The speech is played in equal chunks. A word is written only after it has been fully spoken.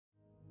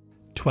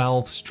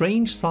12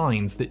 strange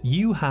signs that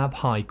you have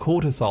high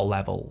cortisol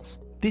levels.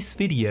 This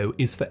video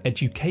is for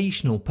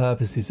educational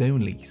purposes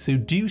only, so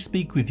do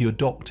speak with your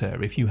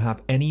doctor if you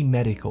have any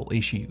medical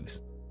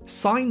issues.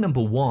 Sign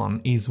number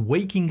 1 is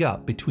waking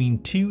up between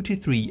 2 to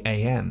 3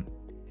 am.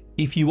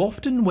 If you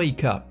often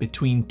wake up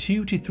between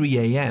 2 to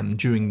 3 am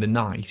during the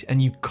night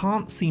and you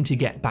can't seem to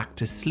get back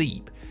to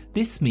sleep,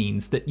 this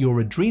means that your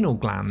adrenal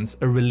glands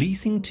are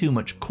releasing too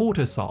much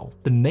cortisol,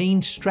 the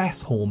main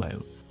stress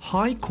hormone.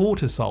 High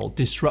cortisol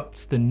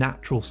disrupts the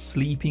natural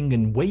sleeping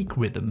and wake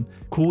rhythm,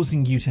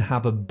 causing you to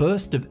have a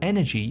burst of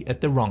energy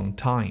at the wrong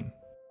time.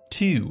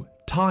 2.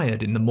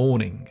 Tired in the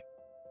morning.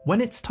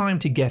 When it's time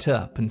to get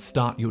up and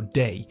start your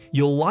day,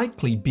 you'll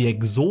likely be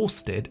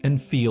exhausted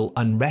and feel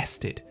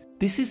unrested.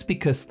 This is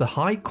because the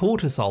high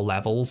cortisol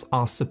levels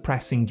are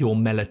suppressing your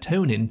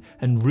melatonin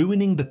and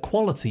ruining the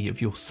quality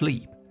of your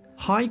sleep.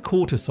 High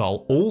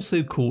cortisol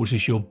also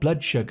causes your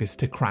blood sugars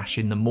to crash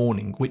in the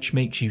morning, which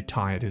makes you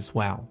tired as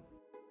well.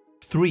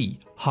 3.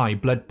 High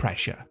blood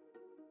pressure.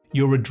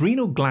 Your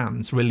adrenal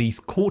glands release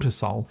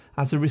cortisol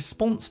as a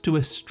response to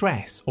a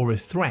stress or a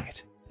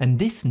threat, and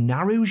this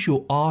narrows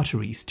your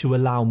arteries to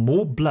allow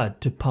more blood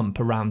to pump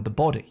around the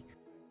body.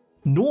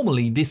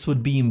 Normally, this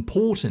would be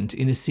important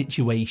in a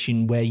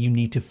situation where you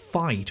need to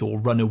fight or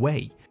run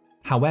away.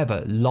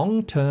 However,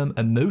 long-term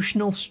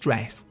emotional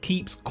stress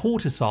keeps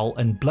cortisol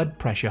and blood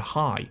pressure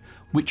high,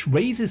 which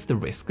raises the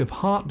risk of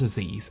heart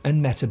disease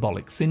and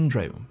metabolic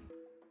syndrome.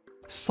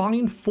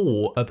 Sign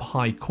 4 of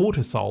high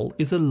cortisol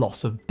is a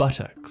loss of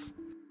buttocks.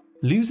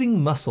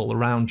 Losing muscle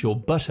around your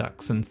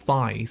buttocks and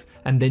thighs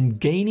and then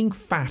gaining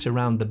fat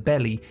around the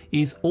belly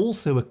is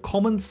also a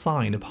common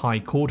sign of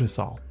high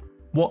cortisol.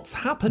 What's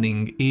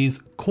happening is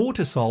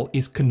cortisol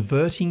is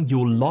converting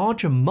your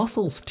larger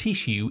muscles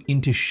tissue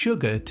into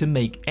sugar to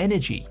make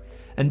energy,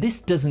 and this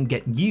doesn't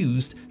get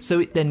used, so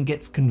it then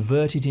gets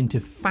converted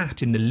into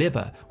fat in the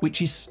liver,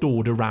 which is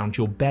stored around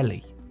your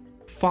belly.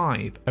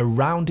 5. A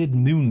rounded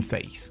moon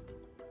face.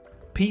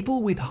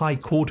 People with high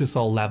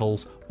cortisol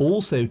levels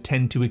also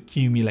tend to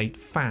accumulate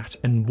fat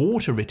and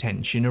water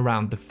retention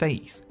around the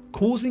face,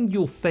 causing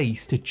your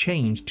face to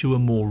change to a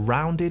more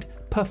rounded,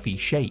 puffy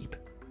shape.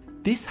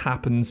 This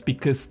happens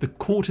because the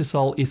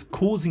cortisol is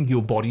causing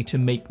your body to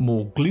make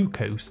more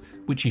glucose,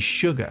 which is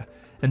sugar,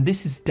 and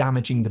this is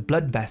damaging the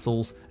blood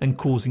vessels and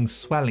causing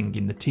swelling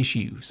in the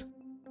tissues.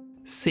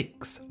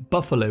 6.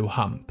 Buffalo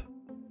hump.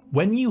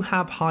 When you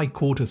have high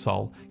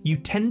cortisol, you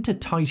tend to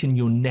tighten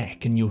your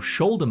neck and your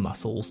shoulder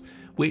muscles,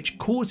 which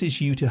causes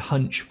you to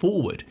hunch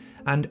forward,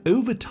 and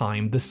over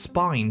time the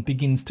spine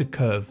begins to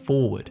curve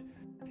forward.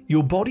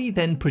 Your body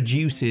then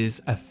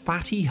produces a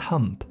fatty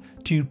hump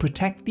to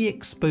protect the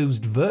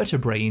exposed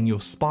vertebrae in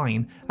your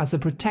spine as a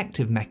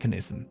protective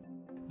mechanism.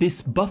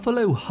 This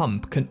buffalo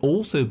hump can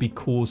also be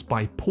caused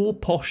by poor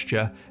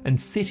posture and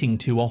sitting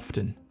too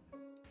often.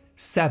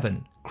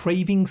 7.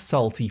 Craving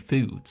salty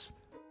foods.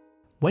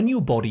 When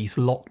your body's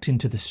locked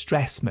into the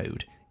stress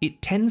mode, it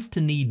tends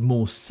to need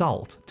more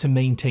salt to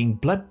maintain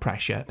blood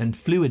pressure and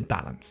fluid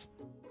balance.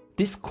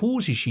 This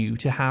causes you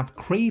to have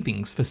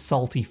cravings for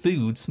salty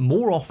foods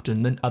more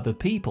often than other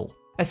people,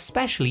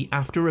 especially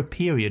after a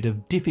period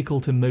of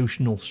difficult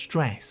emotional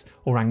stress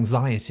or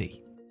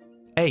anxiety.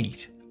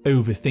 8.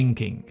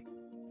 Overthinking.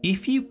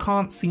 If you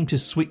can't seem to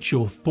switch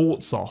your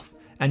thoughts off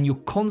and you're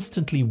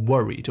constantly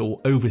worried or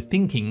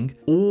overthinking,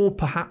 or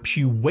perhaps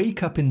you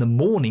wake up in the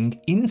morning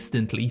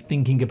instantly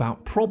thinking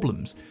about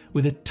problems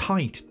with a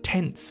tight,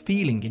 tense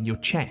feeling in your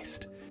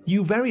chest,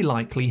 you very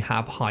likely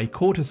have high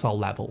cortisol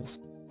levels.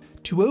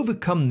 To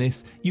overcome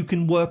this, you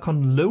can work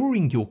on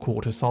lowering your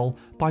cortisol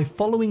by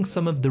following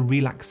some of the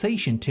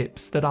relaxation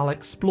tips that I'll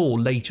explore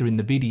later in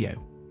the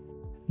video.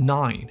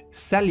 9.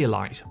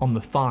 Cellulite on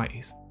the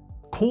thighs.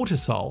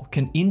 Cortisol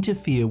can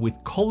interfere with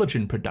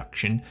collagen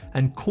production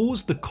and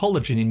cause the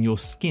collagen in your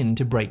skin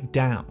to break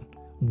down.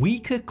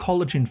 Weaker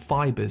collagen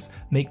fibers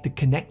make the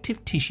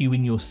connective tissue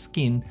in your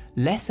skin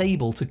less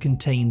able to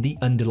contain the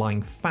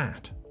underlying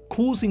fat,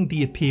 causing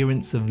the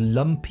appearance of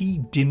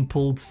lumpy,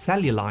 dimpled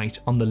cellulite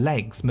on the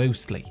legs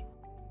mostly.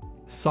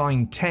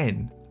 Sign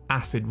 10.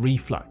 Acid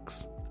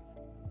reflux.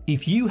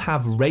 If you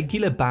have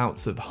regular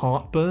bouts of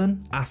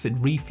heartburn, acid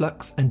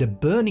reflux, and a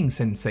burning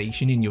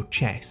sensation in your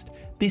chest,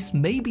 this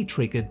may be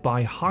triggered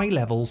by high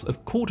levels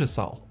of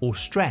cortisol or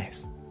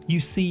stress.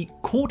 You see,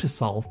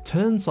 cortisol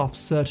turns off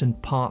certain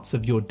parts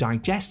of your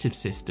digestive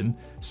system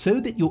so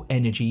that your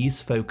energy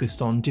is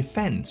focused on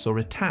defense or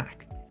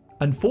attack.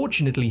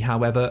 Unfortunately,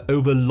 however,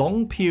 over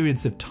long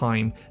periods of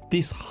time,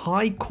 this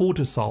high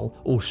cortisol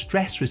or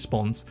stress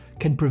response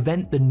can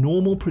prevent the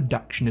normal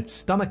production of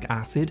stomach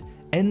acid,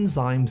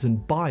 enzymes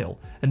and bile,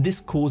 and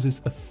this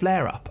causes a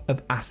flare-up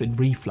of acid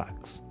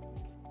reflux.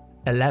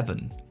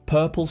 11.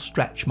 Purple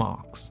stretch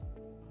marks.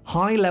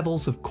 High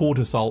levels of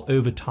cortisol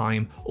over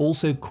time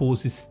also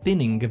causes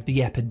thinning of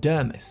the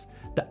epidermis,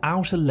 the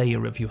outer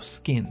layer of your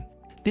skin.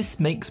 This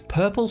makes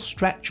purple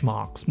stretch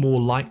marks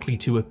more likely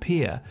to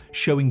appear,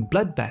 showing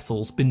blood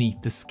vessels beneath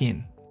the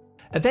skin.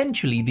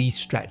 Eventually, these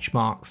stretch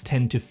marks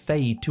tend to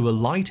fade to a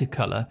lighter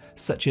colour,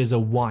 such as a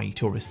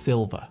white or a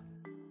silver.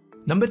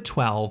 Number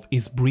 12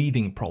 is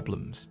breathing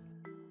problems.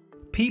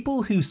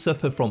 People who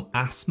suffer from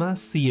asthma,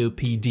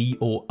 COPD,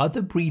 or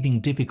other breathing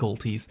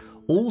difficulties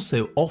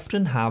also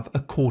often have a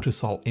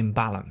cortisol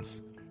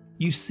imbalance.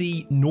 You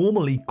see,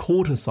 normally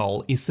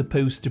cortisol is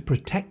supposed to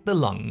protect the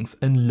lungs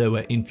and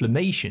lower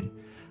inflammation.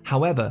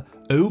 However,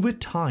 over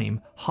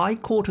time, high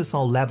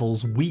cortisol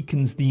levels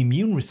weakens the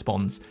immune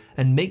response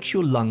and makes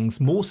your lungs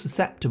more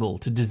susceptible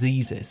to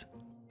diseases.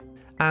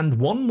 And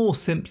one more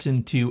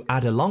symptom to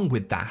add along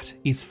with that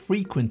is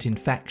frequent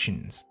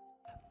infections.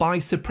 By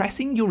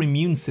suppressing your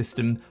immune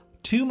system,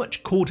 too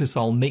much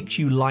cortisol makes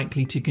you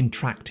likely to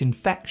contract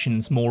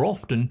infections more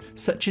often,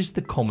 such as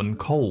the common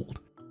cold.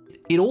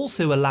 It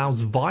also allows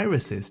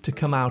viruses to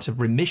come out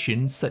of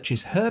remission, such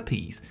as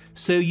herpes,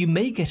 so you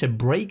may get a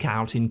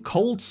breakout in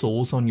cold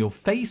sores on your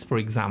face, for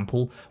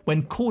example,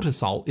 when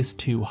cortisol is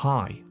too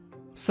high.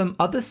 Some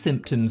other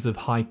symptoms of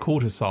high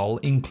cortisol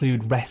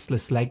include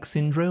restless leg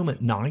syndrome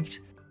at night,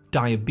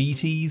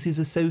 diabetes is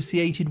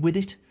associated with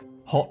it,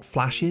 hot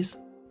flashes,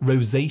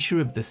 rosacea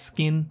of the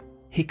skin,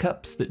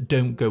 hiccups that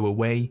don't go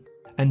away,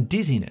 and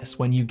dizziness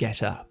when you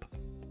get up.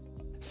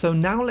 So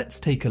now let's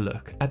take a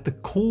look at the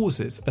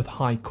causes of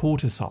high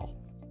cortisol.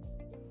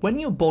 When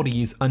your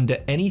body is under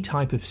any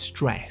type of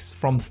stress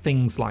from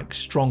things like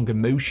strong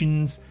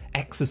emotions,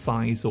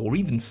 exercise, or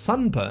even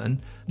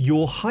sunburn,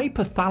 your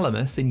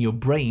hypothalamus in your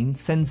brain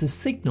sends a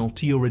signal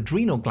to your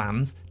adrenal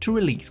glands to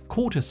release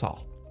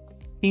cortisol.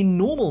 In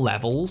normal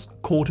levels,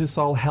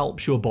 cortisol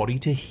helps your body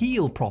to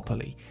heal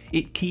properly.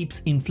 It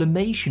keeps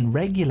inflammation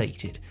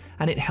regulated,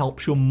 and it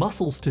helps your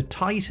muscles to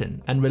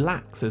tighten and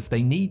relax as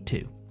they need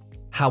to.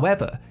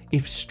 However,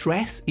 if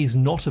stress is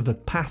not of a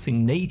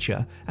passing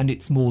nature and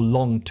it's more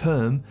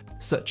long-term,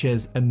 such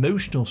as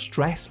emotional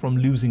stress from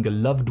losing a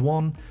loved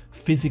one,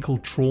 physical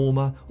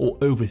trauma, or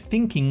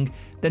overthinking,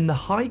 then the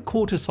high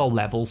cortisol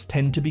levels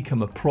tend to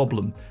become a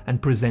problem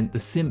and present the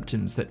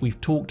symptoms that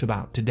we've talked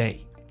about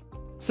today.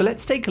 So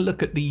let's take a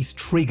look at these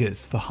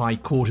triggers for high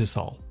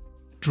cortisol.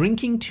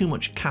 Drinking too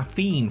much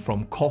caffeine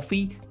from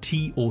coffee,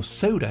 tea, or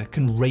soda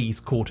can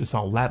raise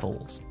cortisol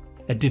levels.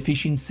 A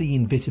deficiency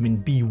in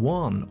vitamin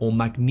B1 or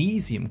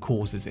magnesium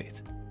causes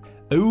it.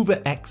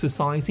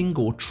 Over-exercising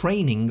or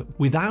training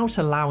without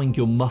allowing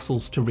your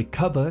muscles to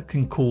recover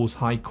can cause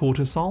high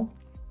cortisol.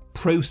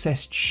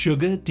 Processed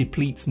sugar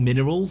depletes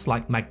minerals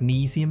like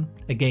magnesium,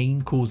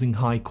 again causing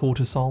high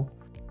cortisol.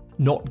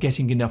 Not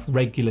getting enough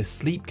regular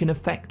sleep can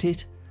affect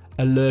it.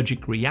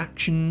 Allergic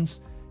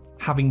reactions.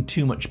 Having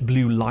too much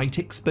blue light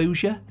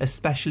exposure,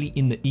 especially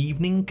in the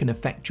evening, can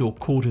affect your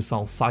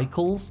cortisol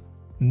cycles.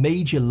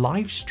 Major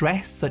life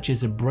stress such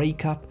as a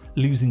breakup,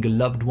 losing a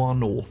loved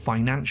one, or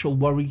financial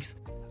worries,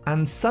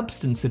 and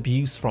substance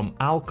abuse from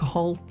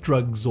alcohol,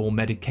 drugs, or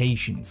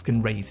medications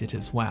can raise it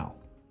as well.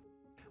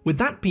 With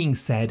that being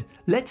said,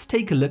 let's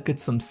take a look at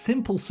some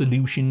simple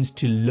solutions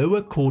to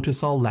lower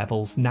cortisol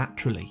levels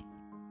naturally.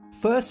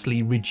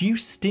 Firstly,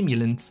 reduce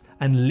stimulants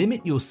and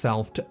limit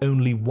yourself to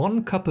only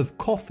 1 cup of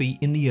coffee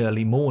in the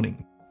early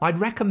morning. I'd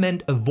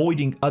recommend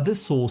avoiding other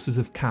sources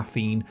of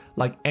caffeine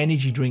like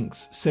energy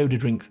drinks, soda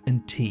drinks,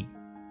 and tea.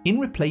 In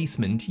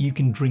replacement, you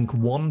can drink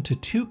 1 to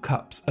 2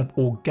 cups of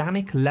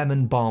organic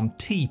lemon balm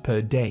tea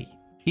per day.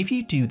 If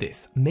you do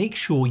this, make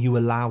sure you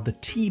allow the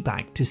tea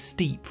bag to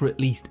steep for at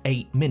least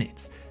 8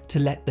 minutes to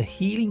let the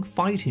healing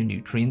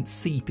phytonutrients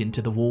seep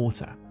into the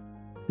water.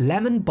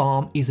 Lemon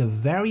balm is a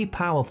very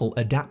powerful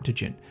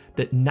adaptogen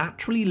that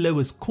naturally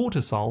lowers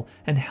cortisol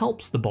and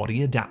helps the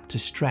body adapt to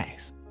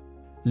stress.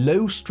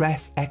 Low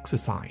stress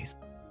exercise.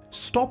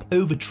 Stop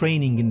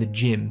overtraining in the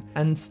gym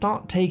and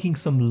start taking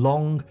some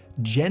long,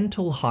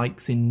 gentle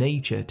hikes in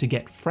nature to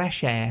get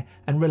fresh air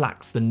and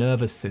relax the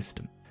nervous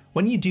system.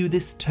 When you do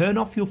this, turn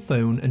off your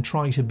phone and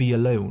try to be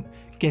alone.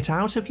 Get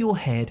out of your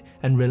head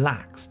and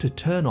relax to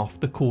turn off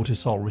the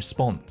cortisol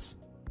response.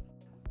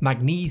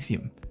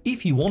 Magnesium.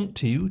 If you want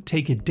to,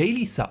 take a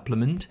daily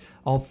supplement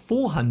of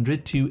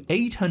 400 to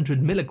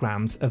 800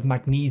 milligrams of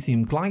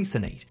magnesium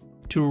glycinate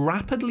to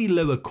rapidly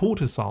lower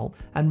cortisol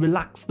and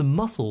relax the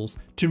muscles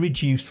to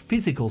reduce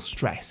physical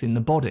stress in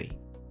the body.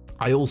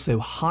 I also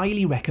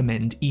highly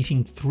recommend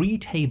eating 3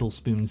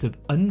 tablespoons of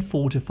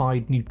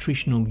unfortified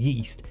nutritional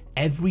yeast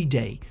every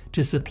day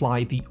to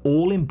supply the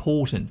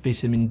all-important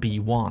vitamin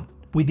B1.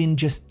 Within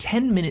just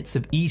 10 minutes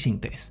of eating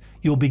this,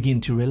 you'll begin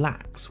to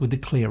relax with a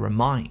clearer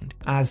mind,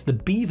 as the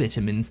B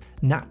vitamins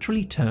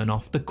naturally turn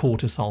off the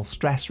cortisol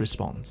stress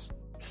response.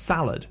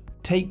 Salad.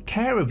 Take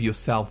care of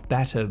yourself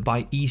better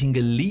by eating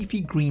a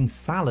leafy green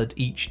salad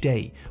each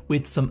day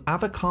with some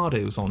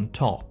avocados on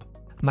top.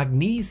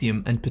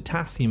 Magnesium and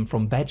potassium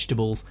from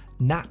vegetables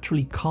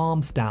naturally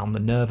calms down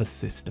the nervous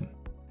system.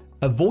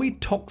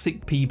 Avoid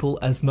toxic people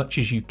as much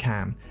as you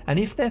can, and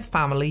if they're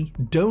family,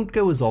 don't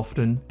go as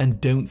often and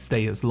don't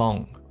stay as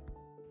long.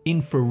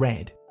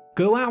 Infrared.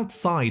 Go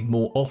outside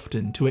more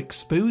often to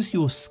expose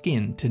your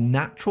skin to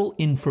natural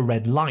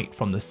infrared light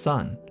from the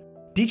sun.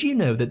 Did you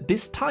know that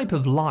this type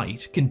of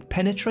light can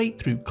penetrate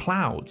through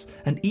clouds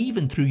and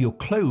even through your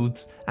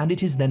clothes, and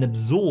it is then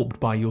absorbed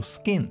by your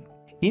skin?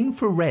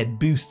 Infrared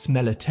boosts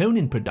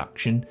melatonin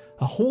production,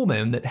 a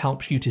hormone that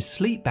helps you to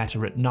sleep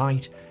better at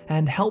night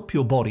and help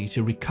your body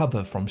to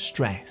recover from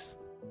stress.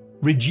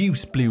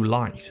 Reduce blue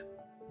light.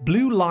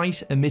 Blue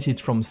light emitted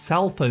from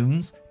cell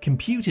phones,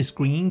 computer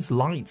screens,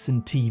 lights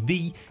and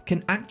TV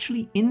can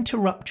actually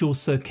interrupt your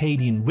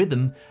circadian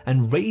rhythm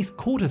and raise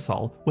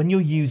cortisol when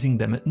you're using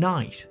them at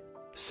night.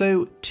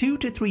 So 2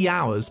 to 3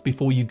 hours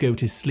before you go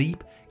to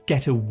sleep,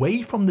 get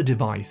away from the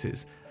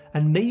devices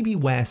and maybe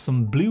wear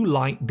some blue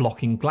light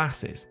blocking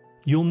glasses.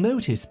 You'll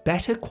notice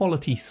better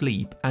quality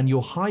sleep and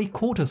your high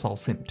cortisol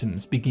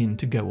symptoms begin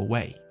to go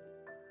away.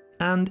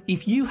 And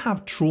if you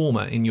have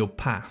trauma in your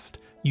past,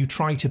 you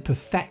try to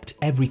perfect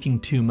everything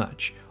too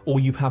much, or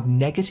you have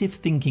negative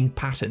thinking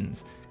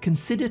patterns,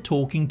 consider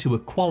talking to a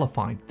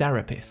qualified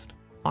therapist.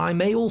 I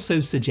may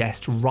also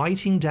suggest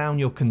writing down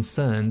your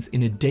concerns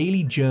in a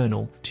daily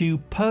journal to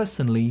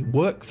personally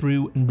work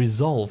through and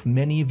resolve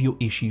many of your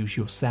issues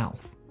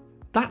yourself.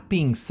 That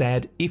being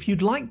said, if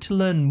you'd like to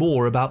learn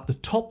more about the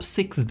top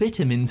 6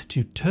 vitamins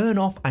to turn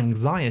off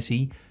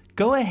anxiety,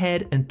 go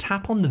ahead and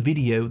tap on the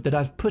video that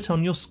I've put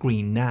on your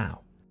screen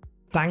now.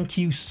 Thank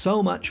you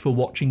so much for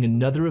watching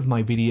another of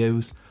my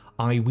videos.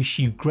 I wish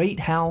you great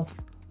health,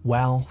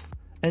 wealth,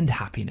 and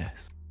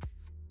happiness.